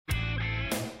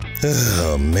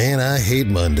Oh, man, I hate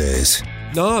Mondays.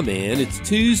 Nah, man, it's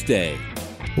Tuesday.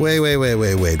 Wait.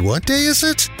 What day is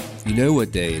it? You know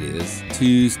what day it is.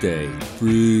 Tuesday.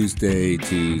 Bruise Day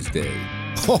Tuesday.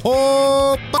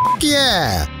 Oh, fuck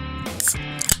yeah!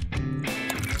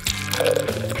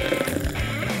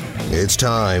 It's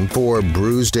time for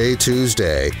Bruise Day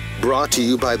Tuesday, brought to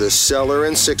you by the Cellar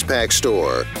and Six Pack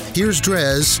Store. Here's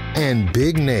Drez and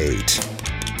Big Nate.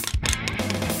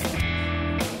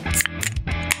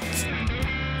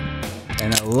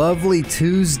 And a lovely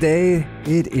Tuesday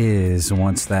it is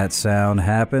once that sound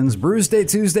happens. Bruise Day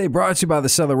Tuesday brought to you by the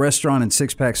Cellar Restaurant and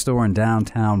Six Pack Store in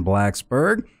downtown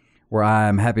Blacksburg, where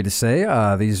I'm happy to say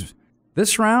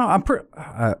this round,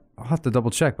 I'll have to double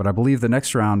check, but I believe the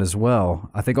next round as well.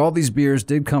 I think all these beers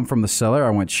did come from the cellar. I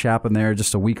went shopping there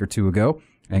just a week or two ago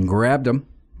and grabbed them.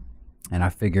 And I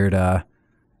figured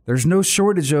there's no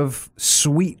shortage of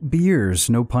sweet beers,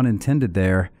 no pun intended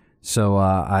there. So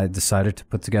I decided to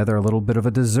put together a little bit of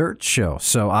a dessert show.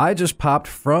 So I just popped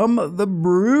from the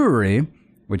brewery,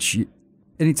 which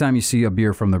anytime you see a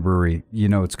beer from the brewery, you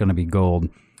know it's going to be gold.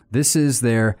 This is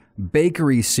their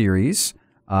bakery series,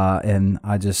 and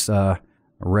I just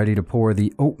ready to pour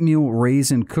the oatmeal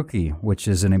raisin cookie, which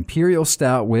is an imperial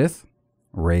stout with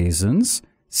raisins,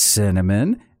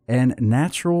 cinnamon, and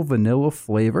natural vanilla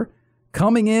flavor,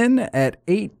 coming in at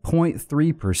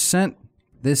 8.3%.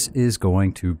 This is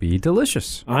going to be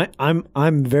delicious.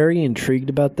 I'm very intrigued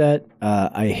about that.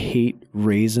 I hate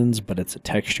raisins, but it's a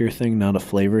texture thing, not a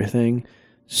flavor thing.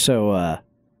 So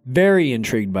very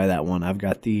intrigued by that one. I've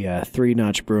got the Three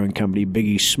Notch Brewing Company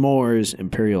Biggie S'mores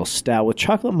Imperial Stout with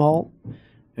chocolate malt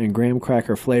and graham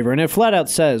cracker flavor. And it flat out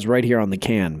says right here on the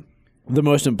can, the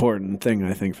most important thing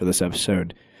I think for this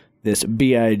episode, this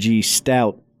BIG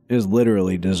Stout is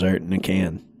literally dessert in a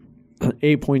can.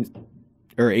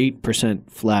 8%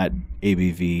 flat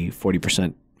ABV,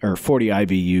 40% or 40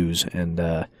 IBUs, and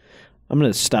I'm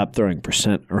going to stop throwing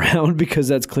percent around because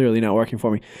that's clearly not working for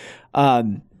me.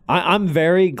 I'm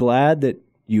very glad that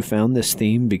you found this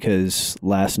theme because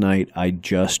last night I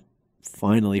just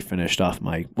finally finished off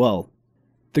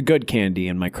the good candy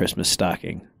in my Christmas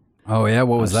stocking. Oh yeah,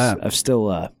 what was that? I've still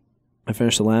I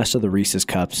finished the last of the Reese's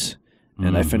Cups.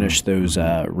 And I finished those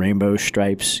rainbow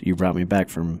stripes you brought me back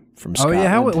from Scotland. Oh, yeah.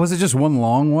 How was it just one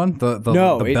long one? The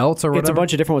belts or whatever? It's a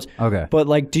bunch of different ones. Okay.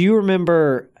 But, do you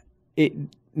remember it?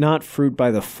 Not fruit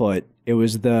by the foot. It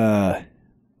was I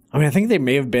think they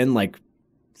may have been,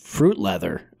 fruit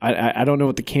leather. I don't know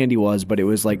what the candy was, but it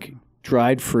was,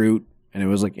 dried fruit, and it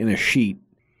was, in a sheet.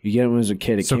 You get it when I was a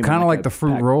kid. So kind of like the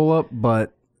fruit roll-up,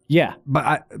 but... Yeah.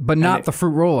 But not the fruit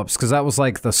roll-ups, because that was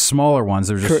the smaller ones.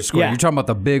 They were just a square. Yeah. You're talking about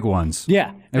the big ones.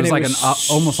 Yeah. It was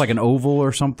almost like an oval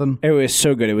or something. It was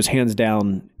so good. It was hands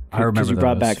down. I remember because you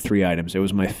brought back 3 items. It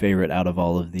was my favorite out of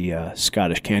all of the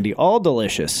Scottish candy. All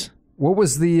delicious. What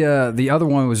was the other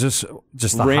one? Was just the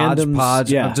Randoms,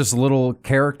 hodgepodge of just little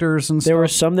characters and stuff? There were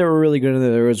some that were really good.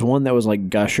 There was one that was like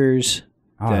Gushers.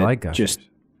 Oh, I like Gushers.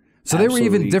 So they were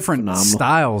even different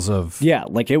styles of... Yeah,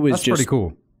 it was that's pretty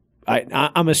cool.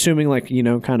 I'm assuming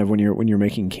kind of when you're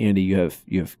making candy, you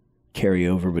have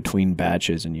carryover between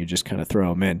batches and you just kind of throw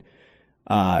them in.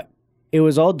 It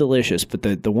was all delicious, but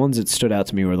the ones that stood out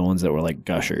to me were the ones that were like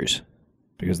Gushers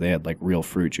because they had real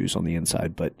fruit juice on the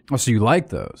inside. But so you like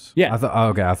those? Yeah. I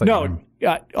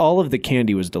thought all of the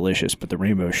candy was delicious, but the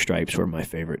rainbow stripes were my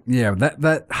favorite. Yeah,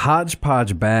 that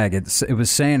hodgepodge bag. It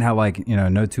was saying how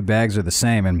no two bags are the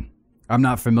same, and I'm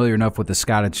not familiar enough with the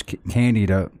Scottish candy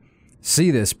to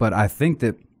see this, but I think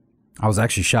that I was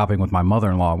actually shopping with my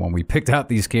mother-in-law when we picked out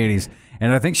these candies,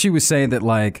 and I think she was saying that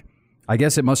I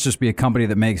guess it must just be a company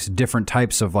that makes different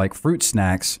types of fruit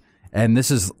snacks, and this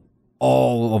is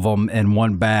all of them in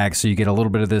one bag, so you get a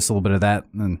little bit of this, a little bit of that,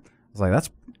 and I was like, that's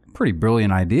a pretty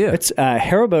brilliant idea. It's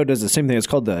Haribo does the same thing. It's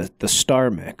called the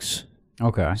Star Mix.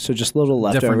 Okay. So just little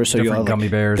leftovers. Different gummy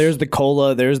bears. There's the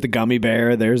cola, there's the gummy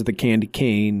bear, there's the candy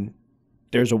cane.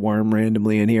 There's a worm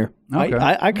randomly in here. Okay.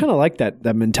 I kind of like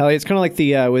that mentality. It's kind of like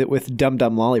the with Dum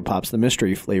Dum lollipops. The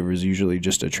mystery flavor is usually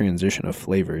just a transition of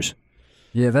flavors.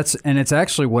 Yeah, it's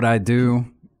actually what I do.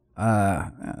 I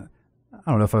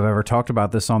don't know if I've ever talked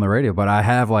about this on the radio, but I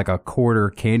have a quarter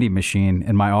candy machine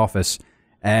in my office,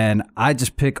 and I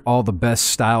just pick all the best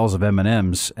styles of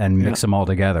M&Ms and mix them all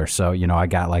together. So I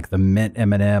got the mint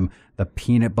M&M, the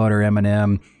peanut butter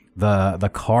M&M,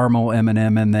 the caramel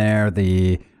M&M in there,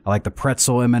 I like the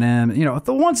pretzel M&M.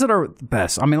 The ones that are the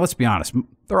best. I mean, let's be honest.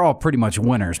 They're all pretty much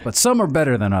winners, but some are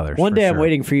better than others. One day I'm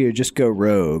waiting for you to just go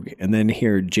rogue and then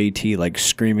hear JT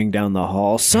screaming down the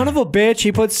hall, son of a bitch,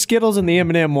 he put Skittles in the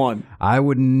M&M one. I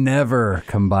would never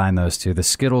combine those two. The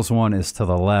Skittles one is to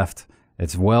the left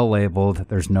It's well labeled.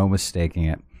 There's no mistaking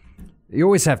it. You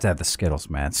always have to have the Skittles,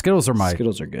 man. Skittles are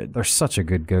good. They're such a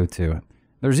good go-to.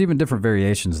 There's even different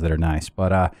variations that are nice.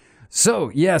 But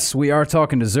so, yes, we are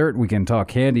talking dessert. We can talk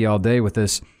candy all day with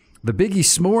this. The Biggie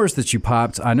S'mores that you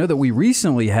popped, I know that we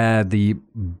recently had the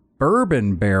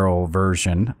bourbon barrel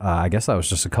version. I guess that was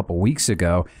just a couple weeks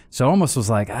ago. So I almost was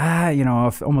like, I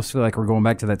almost feel like we're going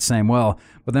back to that same well.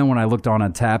 But then when I looked on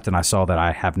Untapped and I saw that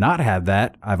I have not had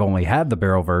that, I've only had the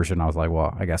barrel version, I was like,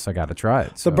 well, I guess I got to try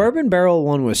it. So. The bourbon barrel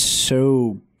one was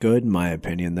so good, in my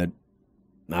opinion, that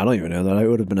I don't even know that I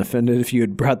would have been offended if you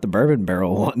had brought the bourbon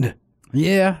barrel one.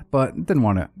 Yeah, but didn't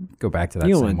want to go back to that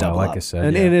you same want to well, double like up. I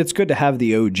said. And it's good to have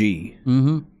the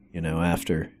OG,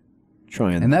 after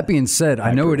trying. And that being said,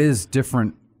 I know it is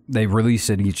different. They release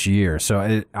it each year,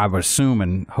 so I would assume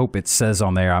and hope it says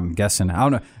on there. I'm guessing. I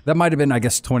don't know. That might have been, I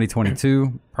guess,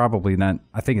 2022. Probably not.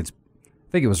 I think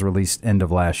it was released end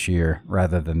of last year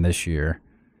rather than this year.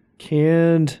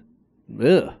 Canned.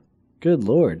 Ugh. Good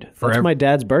Lord. That's my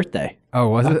dad's birthday. Oh,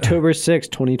 was it? October 6,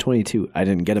 2022. I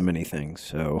didn't get him anything,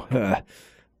 so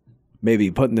maybe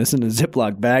putting this in a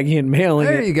Ziploc baggie and mailing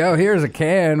it. There you go. Here's a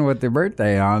can with your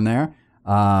birthday on there.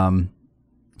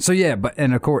 So yeah,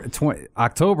 and of course,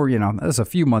 October, that was a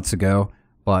few months ago,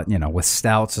 but with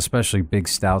stouts, especially big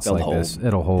stouts this,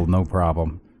 it'll hold no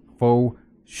problem. Faux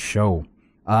show.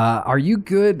 Are you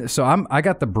good? So I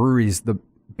got the breweries, the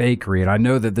bakery, and I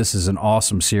know that this is an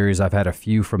awesome series. I've had a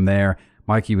few from there.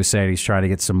 Mikey was saying he's trying to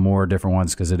get some more different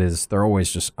ones because they're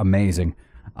always just amazing.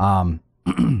 Do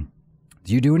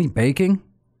you do any baking?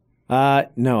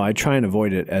 No, I try and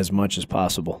avoid it as much as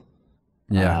possible.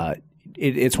 Yeah.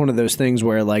 It's one of those things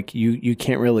where like you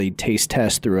can't really taste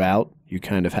test throughout. You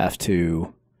kind of have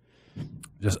to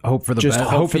just hope for the best.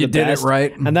 Hope you did it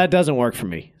right. And that doesn't work for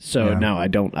me. So no, I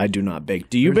don't. I do not bake.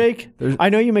 Do you bake? I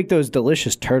know you make those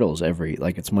delicious turtles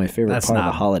it's my favorite part of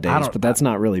the holidays, but that's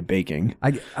not really baking.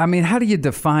 I mean, how do you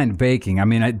define baking? I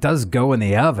mean, it does go in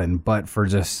the oven, but for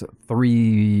just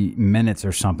 3 minutes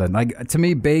or something. Like to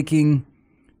me, baking,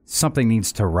 something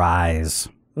needs to rise.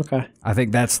 Okay. I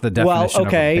think that's the definition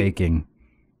of baking.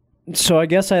 So I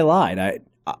guess I lied.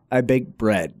 I bake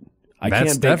bread. I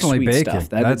That's can't bake definitely sweet baking.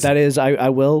 stuff. That is I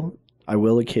will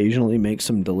occasionally make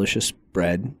some delicious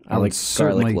bread. I like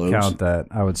certainly garlic loaves. Count that.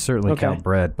 I would certainly count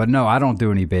bread, but no, I don't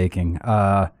do any baking.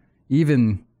 I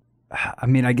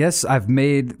guess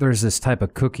there's this type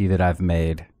of cookie that I've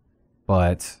made,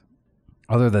 but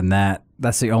other than that,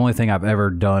 that's the only thing I've ever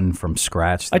done from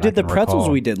scratch. I did the pretzels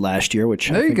we did last year,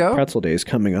 which I think Pretzel Day is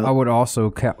coming up. I would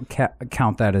also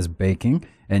count that as baking.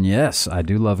 And yes, I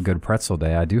do love a good pretzel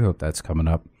day. I do hope that's coming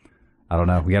up. I don't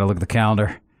know. We got to look at the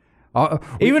calendar.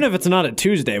 Even if it's not a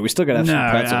Tuesday, we still got to have some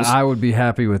pretzels. I would be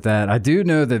happy with that. I do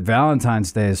know that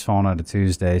Valentine's Day is falling on a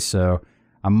Tuesday, so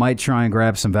I might try and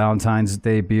grab some Valentine's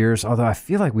Day beers, although I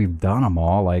feel like we've done them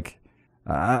all.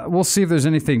 We'll see if there's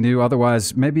anything new.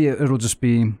 Otherwise, maybe it'll just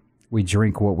be we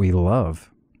drink what we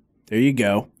love. There you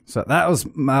go. So that was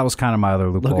kind of my other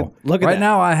loophole. Look at right that.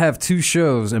 Now I have 2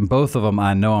 shows, and both of them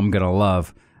I know I'm going to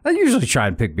love. I usually try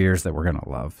and pick beers that we're going to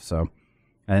love. So,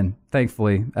 and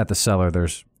thankfully at the Cellar,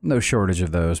 there's no shortage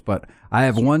of those. But I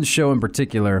have one show in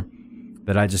particular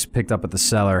that I just picked up at the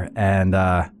Cellar, and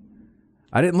I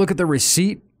didn't look at the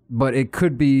receipt, but it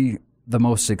could be the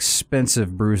most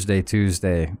expensive Brews Day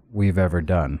Tuesday we've ever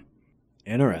done.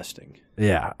 Interesting.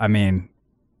 Yeah, I mean,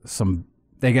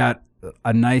 they got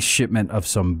a nice shipment of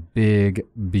some big,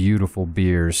 beautiful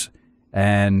beers,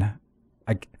 and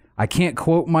I can't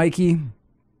quote Mikey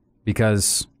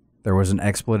because there was an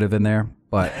expletive in there,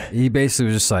 but he basically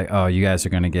was just like, "Oh, you guys are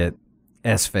going to get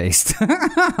S-faced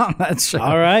on that show."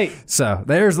 All right. So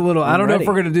there's a little. I don't know if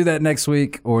we're going to do that next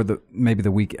week or maybe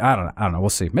the week. I don't know. We'll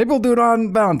see. Maybe we'll do it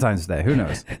on Valentine's Day. Who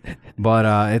knows? But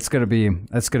that's gonna be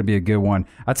a good one.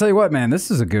 I tell you what, man, this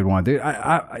is a good one, dude.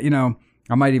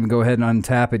 I might even go ahead and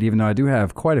untap it, even though I do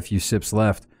have quite a few sips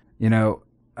left.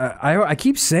 I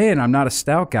keep saying I'm not a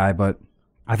stout guy, but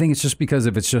I think it's just because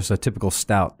if it's just a typical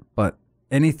stout. But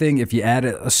anything, if you add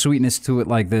a sweetness to it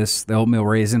like this, the oatmeal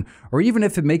raisin, or even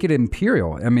if it make it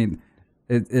imperial. I mean,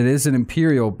 it is an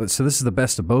imperial, but so this is the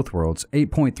best of both worlds.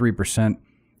 8.3%.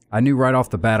 I knew right off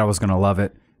the bat I was going to love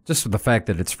it. Just for the fact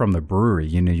that it's from the brewery,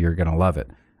 you knew you were going to love it.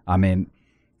 I mean,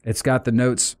 it's got the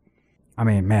notes. I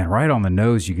mean, man, right on the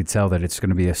nose, you could tell that it's going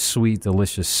to be a sweet,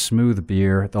 delicious, smooth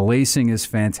beer. The lacing is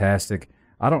fantastic.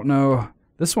 I don't know.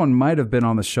 This one might have been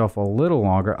on the shelf a little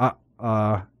longer.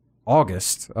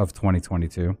 August of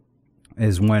 2022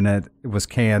 is when it was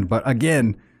canned. But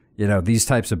again, these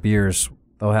types of beers,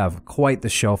 they'll have quite the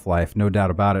shelf life, no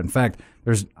doubt about it. In fact,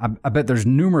 I bet there's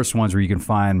numerous ones where you can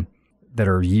find that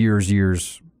are years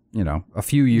a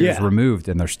few years Yeah. removed,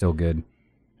 and they're still good.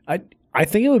 I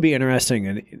think it would be interesting,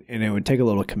 and it would take a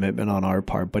little commitment on our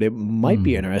part, but it might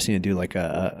be interesting to do like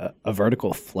a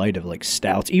vertical flight of like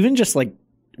stouts, even just like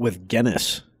with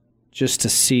Guinness, just to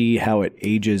see how it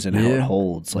ages and how it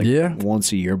holds. Like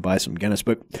once a year, buy some Guinness.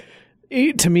 But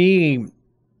to me,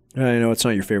 I know it's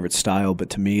not your favorite style, but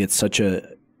to me, it's such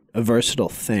a versatile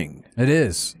thing. It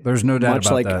is. There's no doubt Much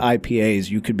about like that. IPAs,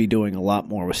 you could be doing a lot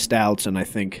more with stouts, and I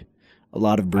think a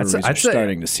lot of breweries are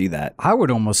starting to see that. I would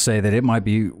almost say that it might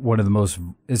be one of the most.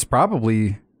 It's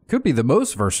probably could be the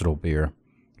most versatile beer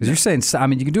because you're saying. I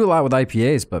mean, you can do a lot with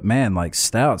IPAs, but man, like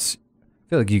stouts, I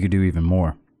feel like you could do even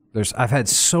more. I've had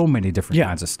so many different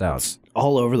kinds of stouts.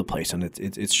 All over the place, and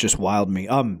it's just wild to me.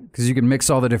 Because you can mix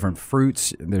all the different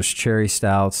fruits. There's cherry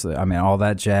stouts. I mean, all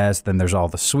that jazz. Then there's all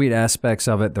the sweet aspects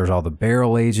of it. There's all the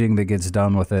barrel aging that gets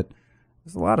done with it.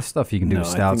 There's a lot of stuff you can do with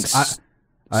stouts.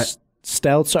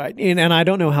 Stouts are, and I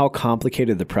don't know how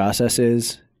complicated the process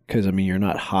is because I mean you're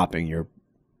not hopping, you're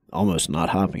almost not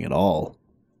hopping at all,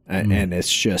 and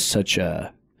it's just such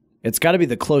a. It's got to be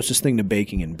the closest thing to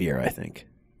baking in beer, I think.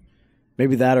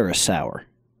 Maybe that or a sour.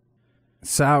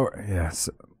 Sour, yes,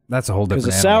 that's a whole different.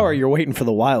 Because a sour, you're waiting for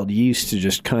the wild yeast to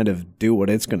just kind of do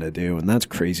what it's going to do, and that's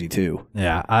crazy too.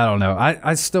 Yeah, I don't know.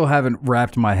 I still haven't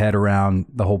wrapped my head around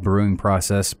the whole brewing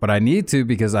process, but I need to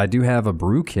because I do have a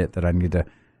brew kit that I need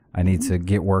to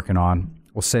get working on.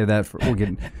 We'll save that for we'll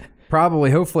get probably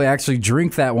hopefully actually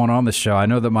drink that one on the show. I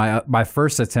know that my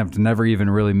first attempt never even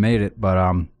really made it, but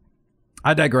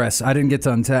I digress. I didn't get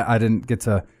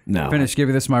to finish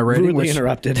giving this my rating. Rudely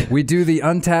interrupted. We do the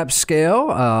Untapped scale,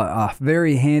 a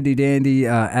very handy dandy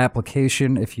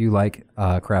application if you like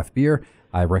craft beer.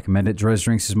 I recommend it. Drez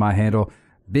Drinks is my handle.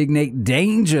 Big Nate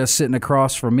Danger sitting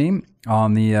across from me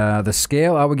on the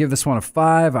scale. I would give this one a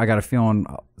 5. I got a feeling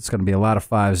it's going to be a lot of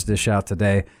 5s dish out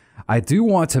today. I do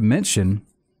want to mention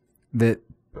that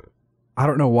I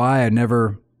don't know why I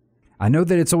know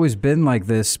that it's always been like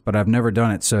this, but I've never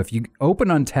done it. So if you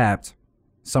open Untapped,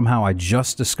 somehow I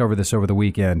just discovered this over the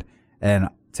weekend, and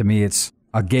to me it's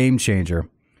a game changer.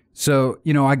 So,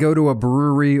 I go to a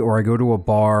brewery or I go to a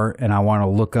bar and I want to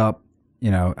look up,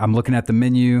 I'm looking at the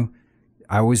menu.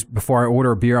 Before I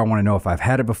order a beer, I want to know if I've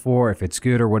had it before, if it's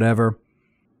good or whatever.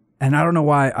 And I don't know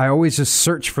why, I always just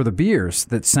search for the beers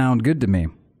that sound good to me.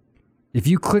 If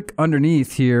you click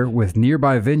underneath here with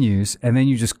nearby venues, and then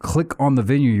you just click on the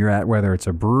venue you're at, whether it's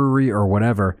a brewery or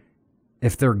whatever,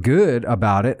 if they're good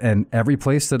about it, and every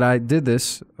place that I did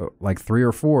this, like 3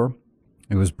 or 4,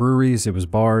 it was breweries, it was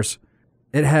bars,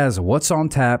 it has what's on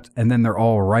tapped, and then they're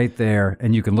all right there,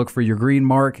 and you can look for your green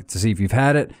mark to see if you've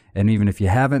had it, and even if you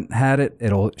haven't had it,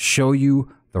 it'll show you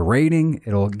the rating,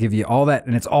 it'll give you all that,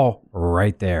 and it's all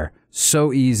right there.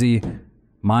 So easy,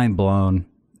 mind blown.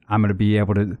 I'm going to be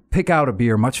able to pick out a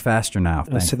beer much faster now.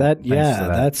 So that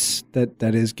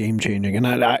is game changing, and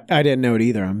I didn't know it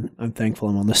either. I'm thankful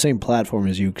I'm on the same platform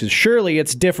as you because surely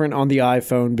it's different on the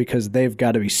iPhone because they've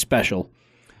got to be special.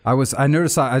 I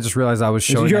just realized I was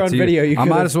showing you're it on to video, you. I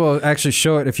might as well actually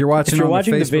show it if you're watching on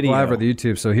the Facebook Live or the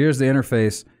YouTube. So here's the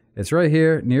interface. It's right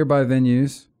here, nearby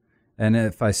venues, and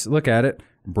if I look at it,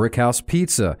 Brickhouse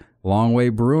Pizza, Long Way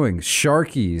Brewing,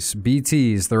 Sharky's,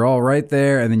 BT's, they're all right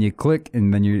there. And then you click,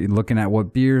 and then you're looking at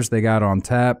what beers they got on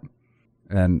tap,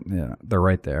 and they're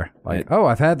right there. Like,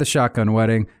 I've had the Shotgun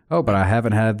Wedding. Oh, but I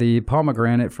haven't had the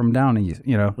pomegranate from Downey.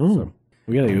 So.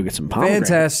 We gotta go get some pomegranate.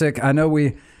 Fantastic. I know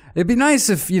it'd be nice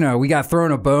if we got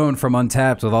thrown a bone from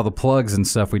Untapped with all the plugs and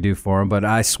stuff we do for them. But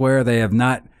I swear they have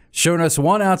not shown us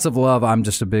 1 ounce of love. I'm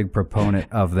just a big proponent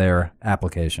of their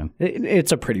application.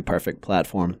 It's a pretty perfect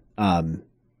platform.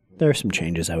 There are some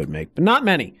changes I would make, but not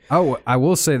many. Oh, I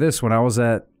will say this. When I was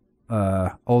at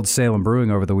Old Salem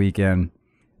Brewing over the weekend,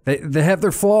 they have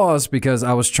their flaws because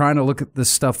I was trying to look at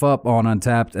this stuff up on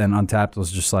Untapped, and Untapped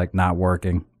was just like not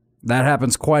working. That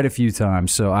happens quite a few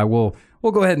times, so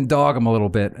we'll go ahead and dog them a little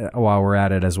bit while we're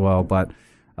at it as well. But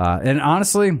and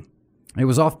honestly, it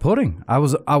was off-putting. I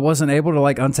wasn't able to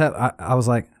like Untap. I was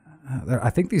like, I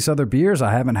think these other beers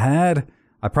I haven't had.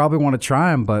 I probably want to try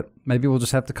them, but maybe we'll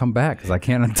just have to come back because I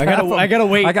can't untap them. I gotta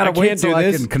wait. I gotta wait until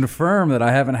I can confirm that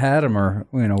I haven't had them or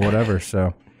whatever.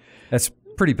 So that's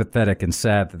pretty pathetic and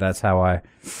sad that that's how I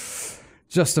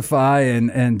justify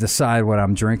and decide what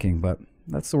I'm drinking. But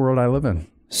that's the world I live in.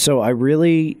 So I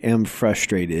really am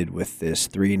frustrated with this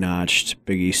 3-notched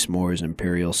Biggie S'mores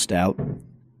Imperial Stout.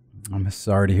 I'm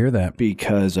sorry to hear that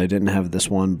because I didn't have this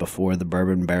one before the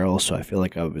bourbon barrel, so I feel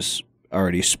like I was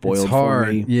already spoiled for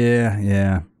me.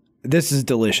 Yeah. This is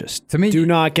delicious. To me, do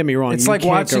not get me wrong. It's like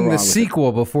watching the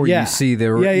sequel before you see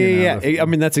the. Yeah. I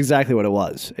mean, that's exactly what it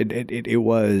was. It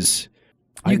was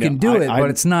You can do it, but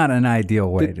it's not an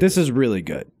ideal way. This is really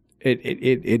good.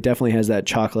 It definitely has that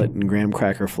chocolate and graham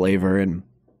cracker flavor, and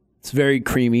it's very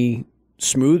creamy,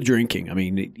 smooth drinking. I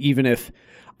mean,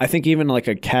 I think even like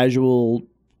a casual,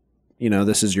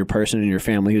 this is your person in your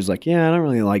family who's like, yeah, I don't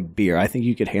really like beer. I think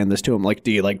you could hand this to them. Like,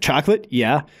 do you like chocolate?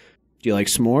 Yeah. Do you like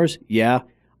s'mores? Yeah.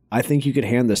 I think you could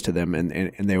hand this to them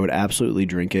and they would absolutely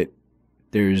drink it.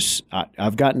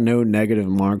 I've got no negative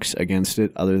marks against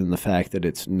it other than the fact that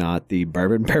it's not the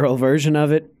bourbon barrel version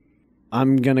of it.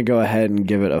 I'm going to go ahead and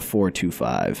give it a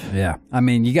 4.25. Yeah. I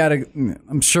mean,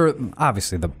 I'm sure,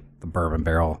 obviously, the bourbon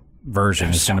barrel version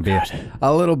is going to be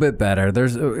a little bit better.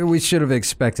 We should have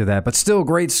expected that, but still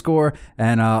great score.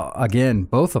 And again,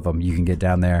 both of them you can get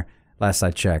down there, last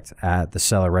I checked, at the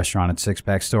Cellar Restaurant and Six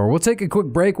Pack Store. We'll take a quick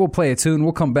break. We'll play a tune.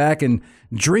 We'll come back and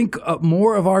drink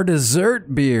more of our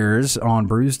dessert beers on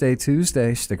Brews Day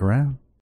Tuesday. Stick around.